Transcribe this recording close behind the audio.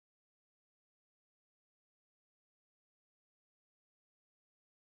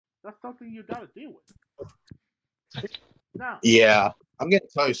That's something you gotta deal with. Now, Yeah, I'm gonna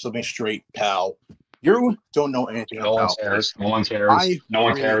tell you something straight, pal. You don't know anything No one about me. cares. No one cares. I No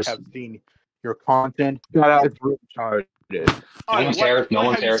one really cares. have seen your content. It's really retarded. all No right. one cares. No What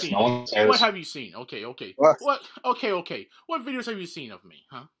one have you cares. No seen? one What cares. have you seen? Okay, okay. What? What? Okay, okay. What videos have you seen of me?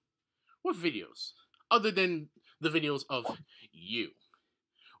 Huh? What videos? Other than the videos of you,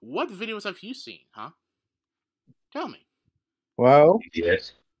 what videos have you seen? Huh? Tell me. Well,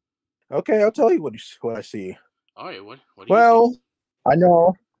 Yes. okay, I'll tell you what I see. All right. What do you see? Well, I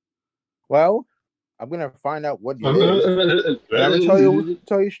know. Well, I'm gonna find out what it is, and I'm gonna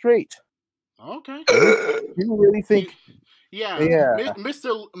tell you straight. Okay. You really You, think? yeah, Yeah.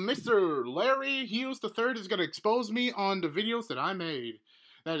 Mr. Larry Hughes the Third is gonna expose me on the videos that I made.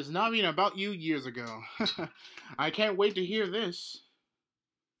 That is not even about you years ago. I can't wait to hear this.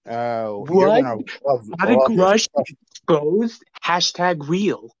 You're What? gonna Not a love this. crush exposed? Hashtag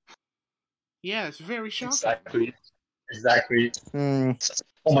real. Yeah, it's very shocking. Exactly. Exactly. Hmm.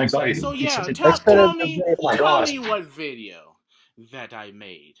 Oh my god. So He's yeah, such a tell Instead tell of me Oh my tell gosh. me what video that I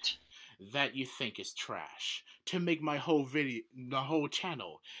made that you think is trash to make my whole video, the whole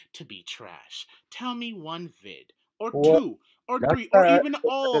channel, to be trash. Tell me one vid or what? two or That's three or even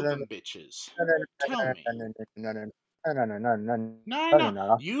all of them bitches. Tell me. No, no, no, no, no, no, No, no, no, no,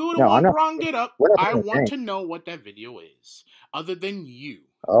 no. you the No, I'm one not. brung it up. What am I I want saying? to know what that video is, other than you.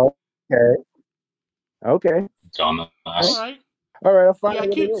 Okay, okay, All Dumbass. right. all right. I'll find Yeah, out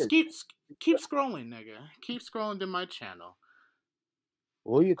what it is. keep scrolling, nigga. Keep scrolling to my channel.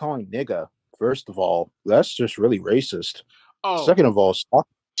 What are you calling nigga? First of all, that's just really racist. Oh, Second of all, stop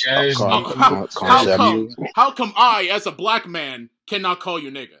There's oh, nothing. how concept. You. come? How come I, as a black man, cannot call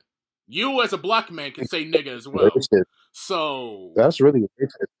you nigga? You, as a black man, can say nigga as well. Racist. So That's really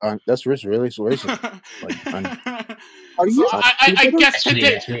racist. That's really racist. Like, are so you? I guess That's me.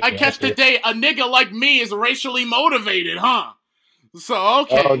 today, That's me. I guess That's me. today, a nigga like me is racially motivated, huh? So Oh,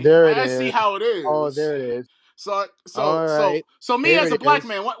 okay, there it I see is. how it Oh, is. there it is. All right, So me there as a it black is.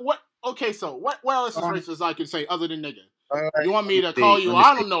 man, what? Okay, so what else is Um, racist I can say other than nigga? all right, You want me to let call me you? see.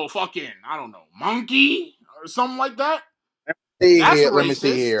 I don't know, monkey or something like that? See That's here. Let me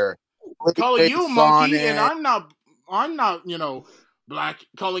see racist. here. Calling you monkey, and Sonic. I'm not, black.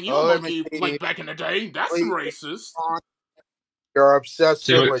 Calling you Oh, let me monkey see. like back in the day. That's Please, racist. you're obsessed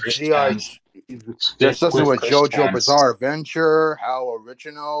Same with with GI. Christians. You're Stick obsessed with with JoJo Christians. Bizarre Adventure. How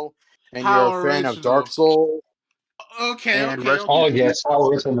original! And you're a How fan of Dark original. Souls Okay, and okay, Resident Oh okay. Evil, yes, how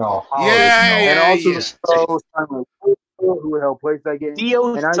original. How Yeah, original. and yeah, also yeah. the show Silent Hill, who helped place that game.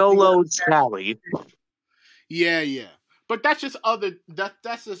 Dio And I see Solo Sally. Yeah, yeah. But that's just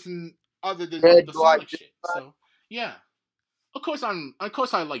that's just other than that the like Sonic shit. So yeah. Of course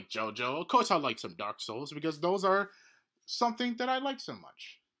I like JoJo. Of course I like some Dark Souls because those are something that I like so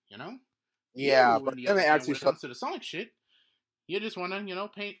much. You know? yeah, You, but on the let me other hand, ask you when it something. comes to the Sonic shit, you just wanna,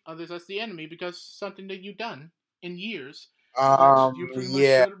 paint others as the enemy because something that you've done in years that you pretty much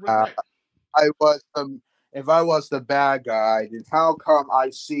Yeah, should regret. I was if I was the bad guy, then how come I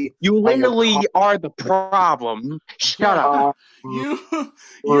see You on your literally are the problem. Shut up. Yeah. um,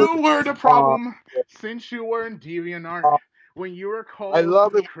 You were the problem since you were in DeviantArt when you were I called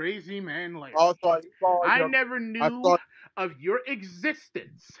love the it. crazy man Larry. Also, I saw I your. never I knew saw. of your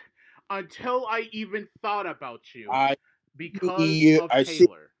existence until I even thought about you I because see. of I see.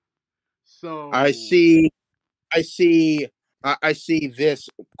 Taylor. I So see. I see. I see this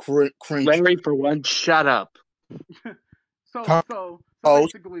cringe Larry, for one, shut up. so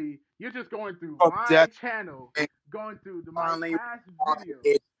post basically you're just going through of my death. channel, And going through my finally, past videos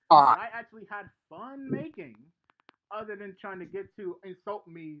it's time. that I actually had fun making, other than trying to get to insult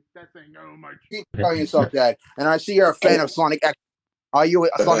me. That's saying, oh my. Keep telling yourself that. And I see you're a fan of Sonic X. Are you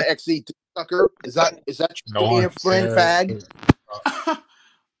a Sonic XZ sucker? Is that No me, one a friend fag? cares.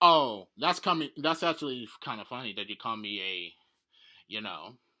 Oh, that's coming. That's actually kind of funny that you call me a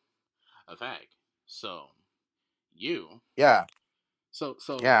fag. So you. Yeah, So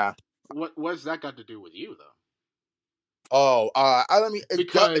yeah. what's that got to do with you though? Oh, let me.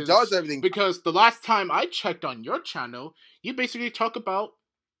 It does everything. Because the last time I checked on your channel, you basically talk about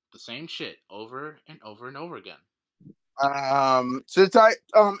the same shit over and over and over again. Since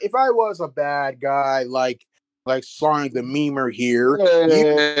if I was a bad guy like Sonic the Memer here,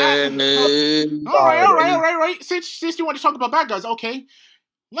 All right. Since you want to talk about bad guys, okay.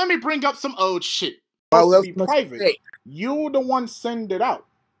 Let me bring up some old shit. well, Supposed to let's be private. say, You the one send it out.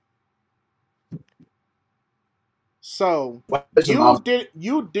 So you did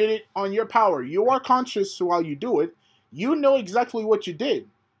it on your power. You are conscious while you do it. You know exactly what you did.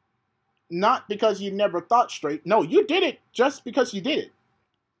 Not because you never thought straight. No, you did it just because you did it.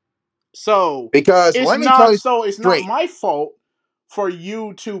 So Because it's let me tell not you so it's not straight. my fault for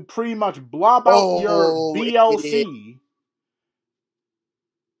you to pretty much blob out your Oh, BLC.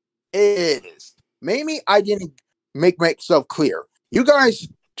 it is. Maybe I didn't make myself clear. You guys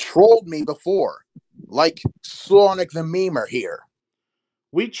trolled me before, like Sonic the Memer here.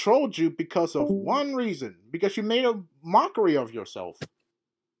 We trolled you because of one reason. Because you made a mockery of yourself.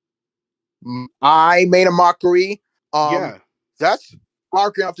 I made a mockery. Yeah. That's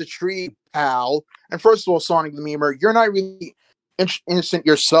barking up the tree, pal. And first of all, Sonic the Memer, you're not really innocent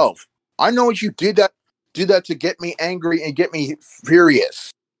yourself. I know what you did that to get me angry and get me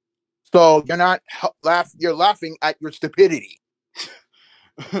furious. So you're not you're laughing at your stupidity.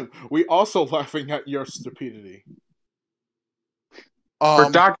 We also laughing at your stupidity. For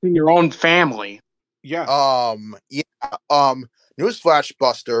doxing your own family. Yeah. Newsflash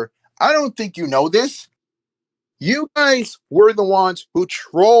Buster, I don't think you know this. You guys were the ones who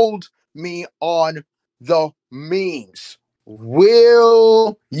trolled me on the memes.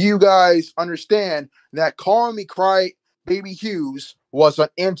 Will you guys understand that calling me Cry Baby Hughes was an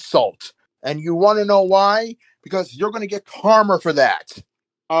insult? And you want to know why? Because you're going to get karma for that.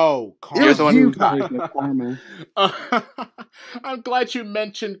 Oh, karma. You're the one you who's going to get karma. I'm glad you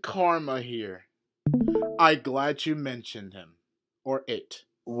mentioned karma here. I'm glad you mentioned him. Or it.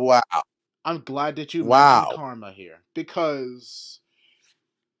 Wow. I'm glad that you mentioned karma here. Because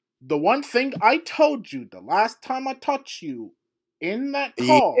the one thing I told you the last time I touched you in that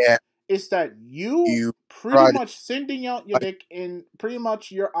call is that you pretty much sending out your dick in pretty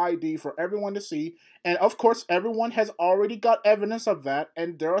much your ID for everyone to see. And of course, everyone has already got evidence of that.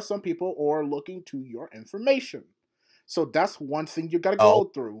 And there are some people who are looking to your information. So that's one thing you got to go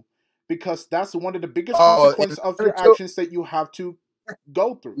through. Because that's one of the biggest consequences of your actions that you have to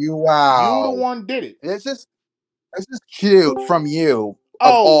go through. You the one did it. This is cute from you.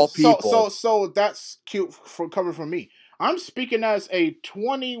 Of all people. So that's cute for coming from me. I'm speaking as a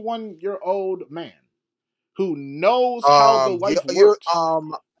 21-year-old man who knows how the life works.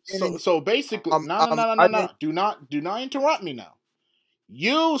 So basically, no. Do not interrupt me now.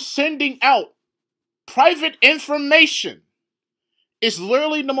 You sending out private information is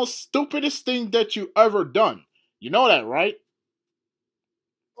literally the most stupidest thing that you ever done. You know that, right?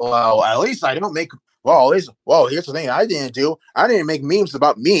 Well, at least I don't make. Here's the thing I didn't do. I didn't make memes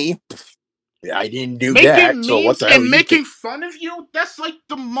about me. I didn't do that. Memes so what the hell and making fun of you, that's like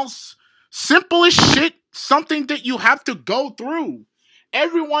the most simplest shit, something that you have to go through.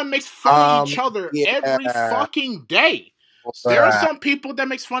 Everyone makes fun of each other every fucking day. So there are some people that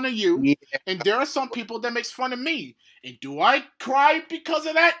makes fun of you, and there are some people that makes fun of me. And do I cry because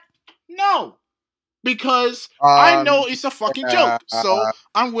of that? No. Because I know it's a fucking joke. So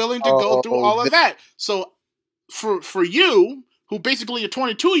I'm willing to go through all of that. So for you, who basically a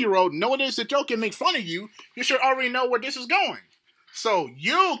 22-year-old, know it is a joke and make fun of you, you should already know where this is going. So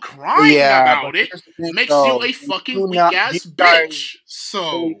you crying about it makes you a fucking weak-ass bitch.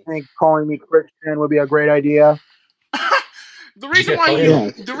 So you think calling me Christian would be a great idea? The reason why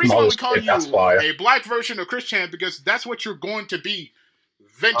we call you a black version of Christian because that's what you're going to be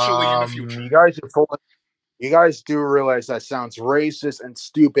eventually in the future. You guys do realize that sounds racist and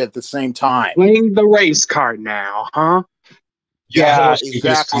stupid at the same time. Playing the race card now, huh? Yeah,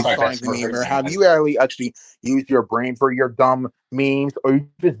 exactly, Sonic the Memer. Have you actually used your brain for your dumb memes, or you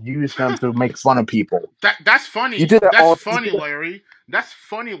just use them to make fun of people? That's funny. You did that That's funny, Larry. That's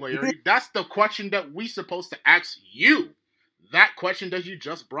funny, Larry. That's the question that we supposed to ask you. That question that you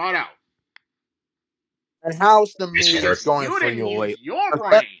just brought out. And how's the memes going for you lately? Your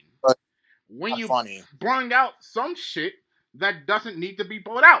brain when you bring out some shit that doesn't need to be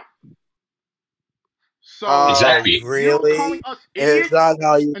brought out. So exactly. Really? You calling us idiots? Is that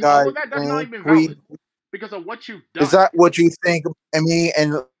how you guys that's not even valid because of what you've done. Is that what you think me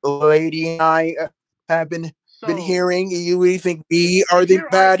and Lady and I have been hearing? You really think we are the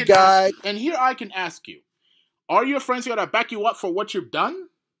bad guy? And here I can ask you, are your friends going to back you up for what you've done?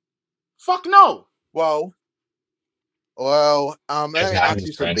 Fuck no. Well, let me ask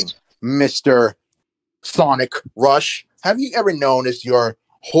you something, Mr. Sonic Rush. Have you ever noticed your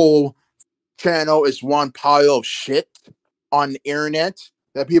whole channel is one pile of shit on the internet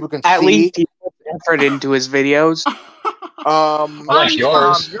that people can see? At least he puts effort into his videos.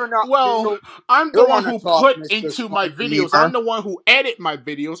 You're not. Well, I'm the one who put into my videos. I'm the one who edit my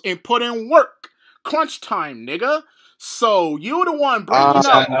videos and put in work. Crunch time, nigga. So you're the one bringing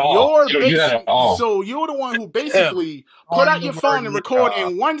up your basic. So you're the one who basically put out your phone and record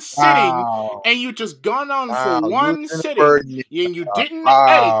in one sitting, and you just gone on for one sitting, and you didn't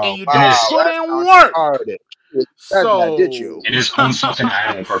edit, and you didn't put in work. expect that, did So you? It is own something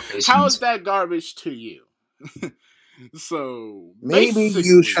island for how is basement. that garbage to you? So maybe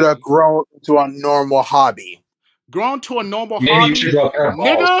you should have grown to a normal hobby. Grown to a normal Maybe hobby, you should grow a pair of balls.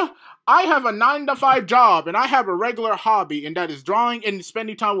 nigga. I have a 9-to-5 job and I have a regular hobby, and that is drawing and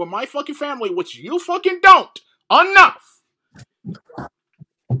spending time with my fucking family, which you fucking don't. Enough.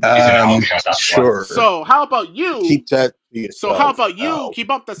 Sure. So how about you keep that to yourself? So how about you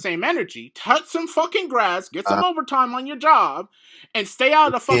keep up the same energy, touch some fucking grass, get some overtime on your job, and stay out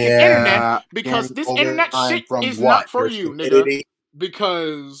of the fucking internet, because this internet shit is not for you, nigga.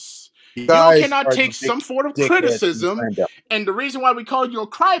 Because you cannot take some sort of criticism, and the reason why we call you a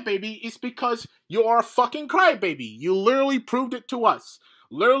crybaby is because you are a fucking crybaby. You literally proved it to us.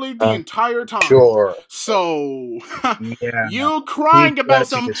 Literally the entire time. Sure. So, yeah. You crying about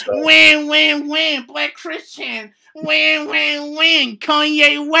some win, Black Christian, win,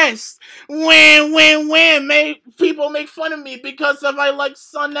 Kanye West, win, people make fun of me because of I like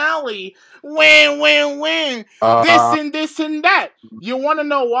Sun Alley, win, this and that. You want to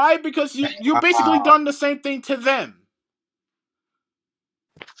know why? Because you basically done the same thing to them.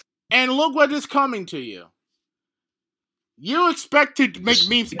 And look what is coming to you. You expect to make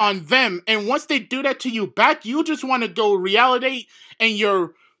memes on them, and once they do that to you back, you just want to go reality, and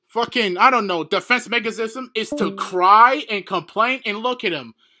your fucking, I don't know, defense mechanism is to cry and complain, and look at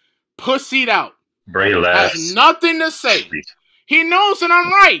him. Pussied out. Has nothing to say. Sweet. He knows that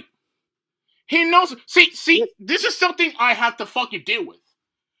I'm right. He knows. See, this is something I have to fucking deal with.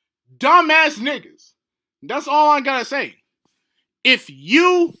 Dumbass niggas. That's all I gotta say. If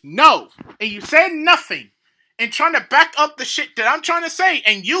you know, and you said nothing, and trying to back up the shit that I'm trying to say,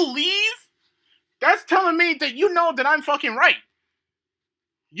 and you leave, that's telling me that you know that I'm fucking right.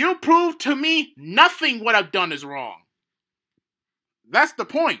 You prove to me nothing what I've done is wrong. That's the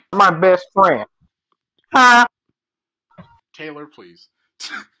point. My best friend. Huh? Taylor, please.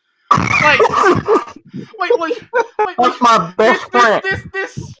 Wait. That's my best friend.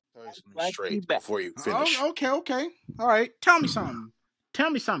 This. Straight before you finish. Oh, okay. All right. Tell me something,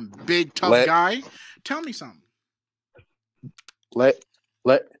 big tough guy. Tell me something.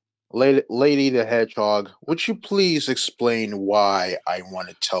 Lady the Hedgehog, would you please explain why I want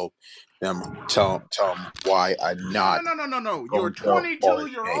to tell them why I'm not? No. You're 22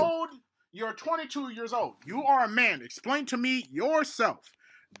 years old. You're 22 years old. You are a man. Explain to me yourself.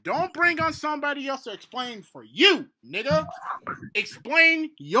 Don't bring on somebody else to explain for you, nigga.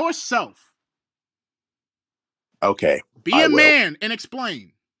 Explain yourself. Okay. Be a man and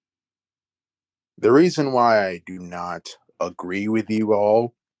explain. The reason why I do not agree with you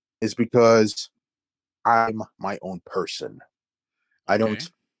all is because I'm my own person. I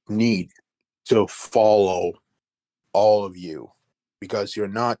don't need to follow all of you because you're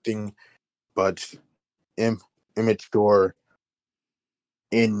nothing but immature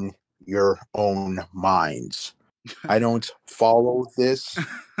in your own minds. I don't follow this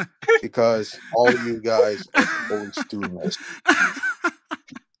because all of you guys are always doing this.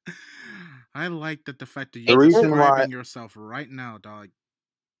 I like the fact that you're describing yourself right now, dog.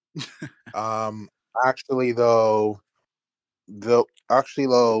 Actually though,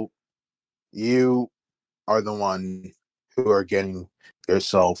 you are the one who are getting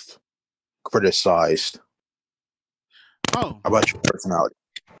yourself criticized. Oh. About your personality.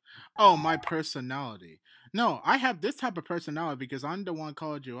 Oh, my personality. No, I have this type of personality because I'm the one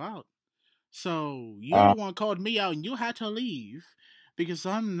called you out. So you're the one called me out, and you had to leave because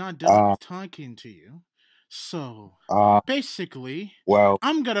I'm not done with talking to you. So basically,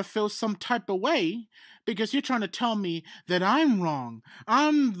 I'm gonna feel some type of way because you're trying to tell me that I'm wrong.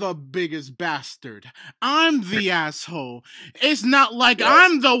 I'm the biggest bastard. I'm the asshole. It's not like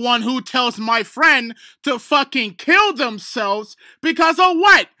I'm the one who tells my friend to fucking kill themselves because of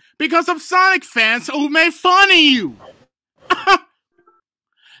what? Because of Sonic fans who made fun of you.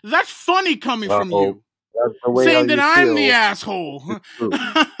 That's funny coming from you. Saying that I'm the asshole.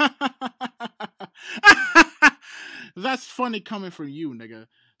 That's funny coming from you, nigga.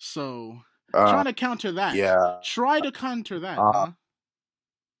 So, try to counter that. Yeah. Try to counter that, huh?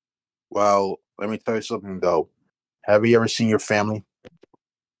 Well, let me tell you something, though. Have you ever seen your family?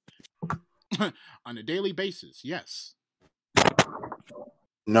 On a daily basis, yes.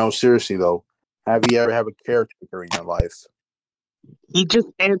 No, seriously, though. Have you ever had a caretaker in your life? He just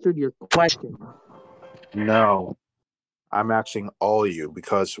answered your question. No. I'm asking all of you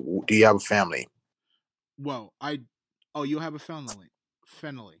because do you have a family? Well, Oh, you have a family.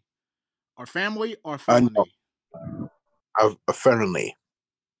 Or family or felony? No. A family.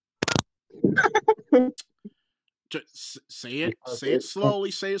 say it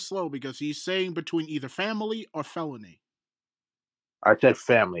slowly, say it slow, because he's saying between either family or felony. I said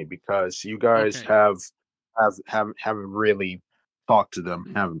family because you guys haven't really talked to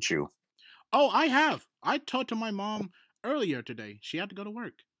them, haven't you? Oh, I have. I talked to my mom earlier today. She had to go to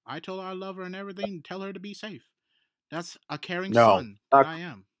work. I told her I love her and everything. Tell her to be safe. That's a caring son that I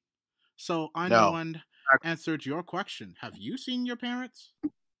am. So I'm the one answered your question. Have you seen your parents?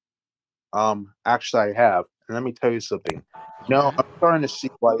 Actually, I have. And let me tell you something. No, I'm starting to see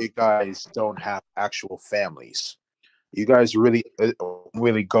why you guys don't have actual families. You guys really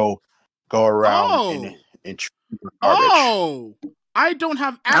go around and garbage. I don't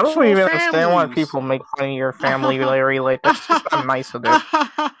have actual families. I don't even understand why people make fun of your family, Larry. Like, that's just not nice of them.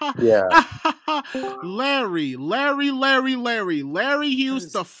 Yeah. Larry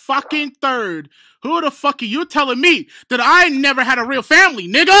Hughes the fucking third. Who the fuck are you telling me that I never had a real family,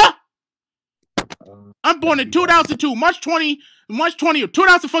 nigga? I'm born in 2002, March 20 of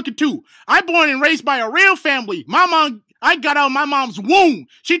 2002. I'm born and raised by a real family. My mom, I got out of my mom's womb.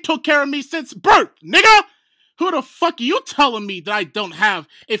 She took care of me since birth, nigga. Who the fuck are you telling me that I don't have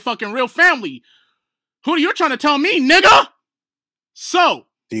a fucking real family? Who are you trying to tell me, nigga? So,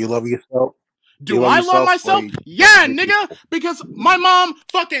 do you love yourself? Do I love myself? Yeah, nigga, because my mom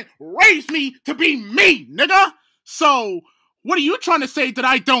fucking raised me to be me, nigga. So, what are you trying to say that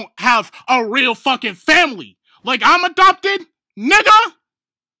I don't have a real fucking family? Like I'm adopted, nigga?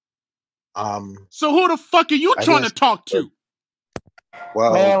 So who the fuck are you trying to talk to?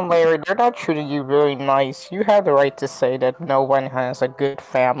 Well, man, Larry, they're not treating you very nice. You have the right to say that no one has a good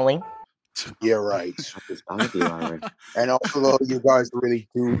family. You're right. And although you guys really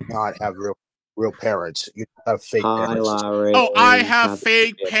do not have real parents, you have fake parents. Larry. Oh, I have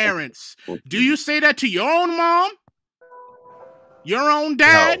fake parents. Do you say that to your own mom? Your own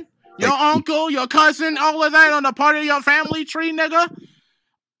dad? No. Your uncle? Your cousin? All of that on the part of your family tree, nigga?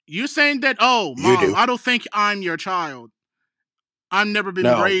 You saying that, oh, mom, I don't think I'm your child. I've never been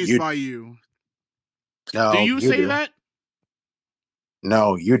raised by you. No, do you say that?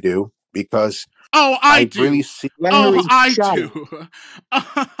 No, you do. Because I do. Really see I do.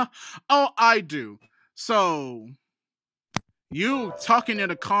 I do. So you talking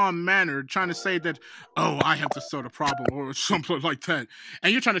in a calm manner, trying to say that, I have to solve the problem or something like that,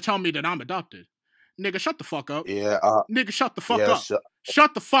 and you're trying to tell me that I'm adopted. Nigga, shut the fuck up. Yeah. Nigga, shut the fuck up.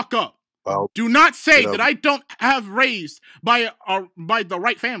 Shut the fuck up. Well, do not say that I don't have raised by the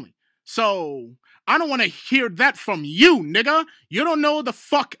right family. So I don't want to hear that from you, nigga. You don't know the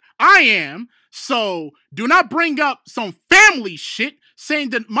fuck I am. So do not bring up some family shit saying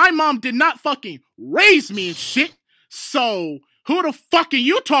that my mom did not fucking raise me and shit. So who the fuck are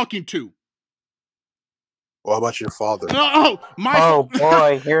you talking to? What about your father? Oh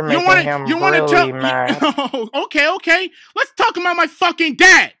boy, you're making him really mad. Okay. Let's talk about my fucking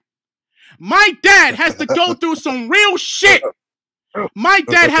dad. My dad has to go through some real shit. My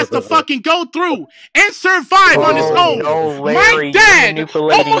dad has to fucking go through and survive on his own. No, Larry, my dad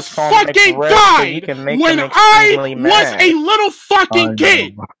almost fucking died when I was a little fucking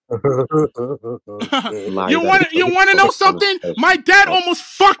kid. You want to know something? My dad almost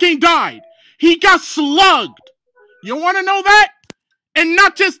fucking died. He got slugged. You want to know that? And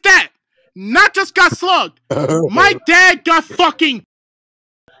not just that. Not just got slugged. My dad got fucking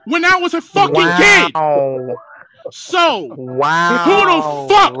when I was a fucking kid. So, who the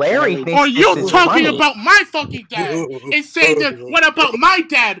fuck Larry are you talking about my fucking dad and saying that, what about my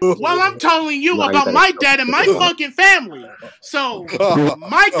dad? Well, I'm telling you about my dad and my fucking family. So,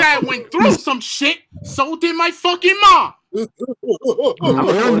 my dad went through some shit, so did my fucking mom. And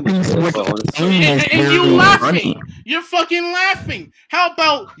you laughing. You're fucking laughing. How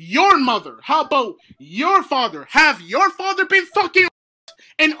about your mother? How about your father? Have your father been fucking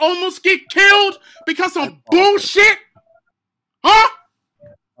and almost get killed because of bullshit? Huh?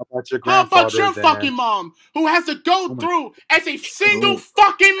 How about your fucking mom, who has to go through as a single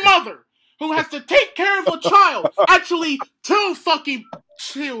fucking mother, who has to take care of a child, actually 2 fucking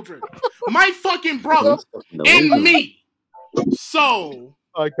children, my fucking brother, and me. So,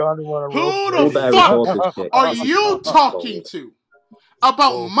 who the fuck are you talking to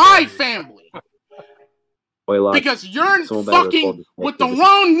about my family? Because you're fucking with the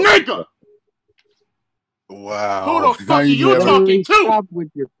wrong nigga. Wow. Who the fuck are you talking to?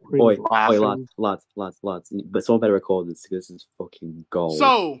 Lots. But someone better record this because this is fucking gold.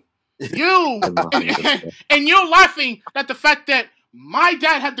 So, you, and you're laughing at the fact that my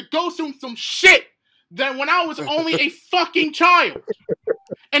dad had to go through some shit that when I was only a fucking child.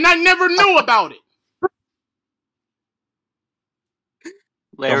 And I never knew about it.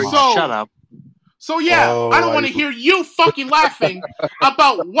 Larry, shut up. So yeah, I don't want to hear you fucking laughing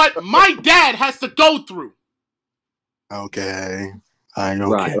about what my dad has to go through. Okay, I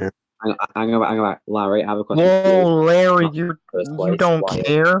don't care. I'm gonna Larry, I have a question. Whoa, Larry, you don't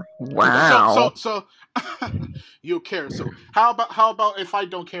care? Wow. So you care. So how about if I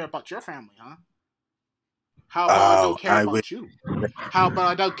don't care about your family, huh? How about I don't care about you? How about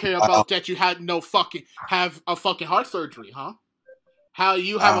I don't care about that you have a fucking heart surgery, huh? How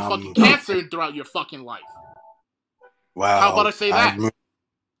you have a fucking cancer throughout your fucking life? Wow. How about I say that?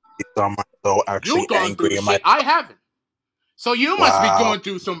 I'm so actually You've gone angry through shit. I haven't. So you must be going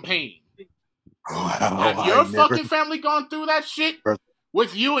through some pain. Wow, have your fucking family gone through that shit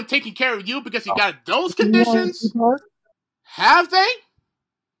with you and taking care of you because you got those conditions? Have they?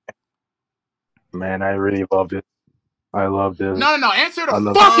 Man, I really loved it. I love this. No. Answer the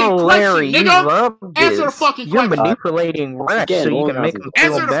fucking question, Larry, nigga. Answer the fucking You're question. manipulating Rex so you can make him feel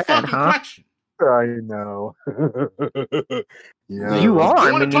Answer the bad, fucking question. I know. Yeah. You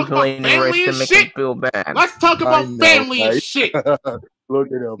are manipulating Rex to make him feel bad. Let's talk about family and shit. Look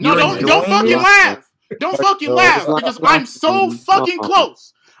at him. No, don't fucking laugh. Don't fucking laugh because I'm so fucking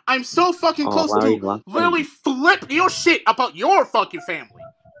close. I'm so fucking close to literally flip your shit about your fucking family.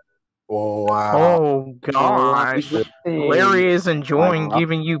 Oh, wow. Oh, God. Larry is enjoying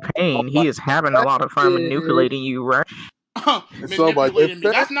giving you pain. He is having a lot of fun manipulating you, right? Manipulating me.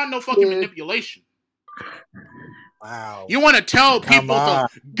 That's not no fucking manipulation. Wow. You want to tell people to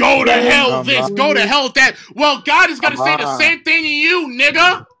go to hell this, go to hell that. Well, God is going to say the same thing to you,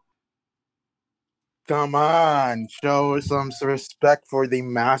 nigga. Come on, show some respect for the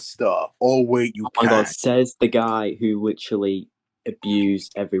master. Oh wait, you can't. My God, says the guy who literally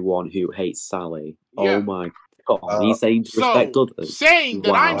abused everyone who hates Sally. Yeah. Oh my God, he's saying to respect others. Saying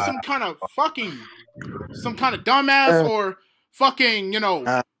that I'm some kind of dumbass or fucking,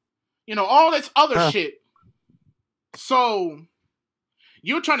 all this other shit. So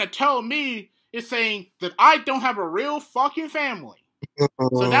you're trying to tell me is saying that I don't have a real fucking family.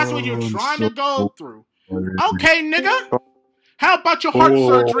 So that's what you're trying to go through. Okay, nigga. How about your heart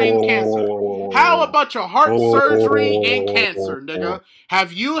surgery and cancer? How about your heart surgery and cancer, nigga?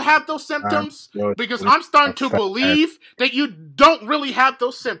 Have you had those symptoms? Because I'm starting to believe that you don't really have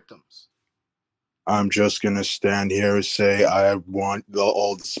those symptoms. I'm just gonna stand here and say I want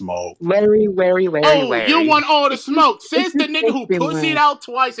all the smoke. Larry. You want all the smoke? Since the nigga who pussied out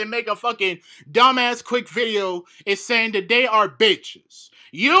twice and make a fucking dumbass quick video is saying that they are bitches.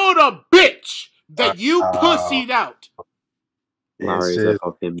 You're the bitch that you pussied out. Larry's a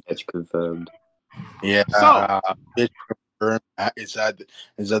fucking bitch confirmed. Yeah. Bitch confirmed. Is that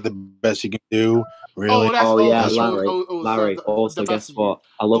the best you can do? Really? Larry. Also, guess what?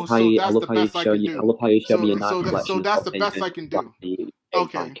 I love how you show me your knife collection. So that's the best I can do.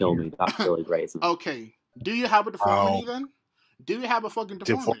 Okay. Kill me. That's really great. Okay. Do you have a deformity then? Do you have a fucking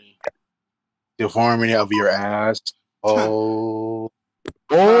deformity? Deformity of your ass. Oh.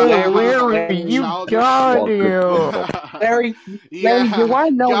 Larry, you got him. Larry, do I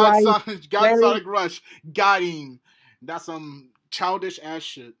know why? God Sonic Rush got him. That's some childish ass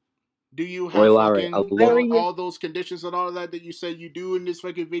shit. Do you have all those conditions and all that you said you do in this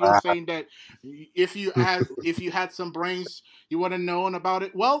fucking video, saying that if you had some brains, you would have known about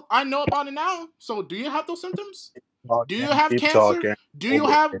it? Well, I know about it now. So, do you have those symptoms? Do you have cancer? Do you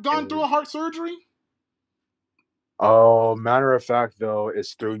have gone through a heart surgery? Oh, matter of fact, though,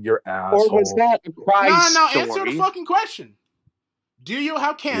 it's through your asshole. Or was that a cry story? Answer the fucking question. Do you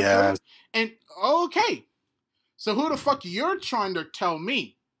have cancer? Yes. And okay, so who the fuck you're trying to tell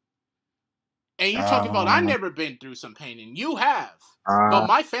me? And you're talking about I've never been through some pain, and you have, but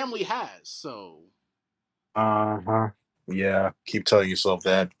my family has. So. Yeah, keep telling yourself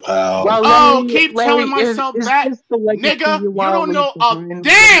that, pal. Well, keep telling myself that, nigga. You don't know a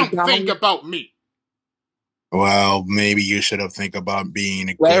damn thing about me. Well, maybe you should have think about being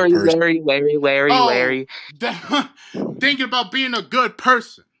a good person. Larry. Thinking about being a good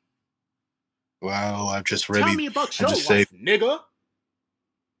person. Well, I've just really. Tell me about your life, nigga.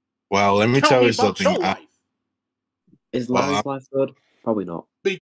 Well, let me tell you something. Is Larry's life good? Probably not.